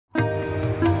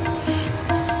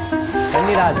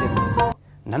கன்னிராசி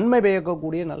நன்மை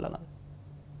பயக்கக்கூடிய நல்ல நாள்.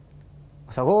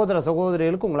 சகோதர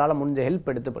சகோதரிகளுக்கு உங்களால் முடிஞ்ச ஹெல்ப்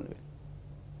எடுத்து பண்ணுவேன்.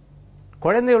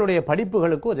 குழந்தைகளுடைய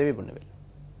படிப்புகளுக்கு உதவி பண்ணுவேன்.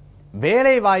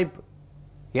 வேலை வாய்ப்பு,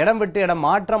 இடம் விட்டு இடம்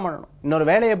மாற்றம் பண்ணணும். இன்னொரு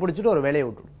வேலையை பிடிச்சிட்டு ஒரு வேலையை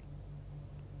விட்டுடும்.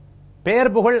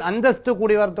 பேர் புகழ் அந்தஸ்து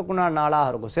கூடி வரத்துக்குண்டான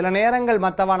நாளாக இருக்கும். சில நேரங்கள்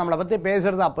மற்றவா நம்மளை பத்தி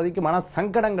பேசுறது அப்போதைக்கு மன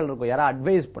சங்கடங்கள் இருக்கும். யாரா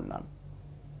அட்வைஸ்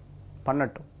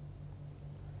பண்ணட்டும்.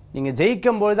 நீங்க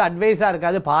ஜெயிக்கும் பொழுது அட்வைஸா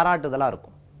இருக்காது, பாராட்டுதலா இருக்கும்.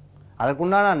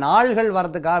 அதற்குண்டான நாள்கள்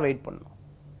வரதுக்காக வெயிட் பண்ணணும்.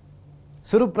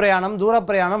 சிறு பிரயாணம், தூர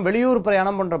பிரயாணம், வெளியூர்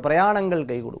பிரயாணம் போன்ற பிரயாணங்கள்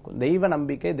கை கொடுக்கும். தெய்வ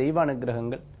நம்பிக்கை, தெய்வ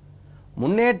அனுகிரகங்கள்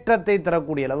முன்னேற்றத்தை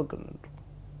தரக்கூடிய அளவுக்கு நின்றும்.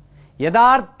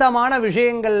 யதார்த்தமான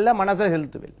விஷயங்கள்ல மனசை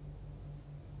செலுத்துவேன்.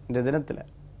 இந்த தினத்துல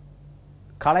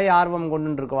கலை ஆர்வம்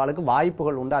கொண்டு இருக்கவாளுக்கு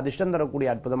வாய்ப்புகள் உண்டு. அதிர்ஷ்டம்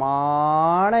தரக்கூடிய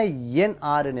அற்புதமான எண்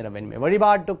 6 நிற வெண்மை.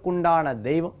 வழிபாட்டுக்குண்டான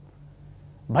தெய்வம்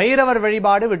பைரவர்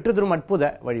வழிபாடு வெற்றி தரும் அற்புத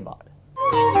வழிபாடு.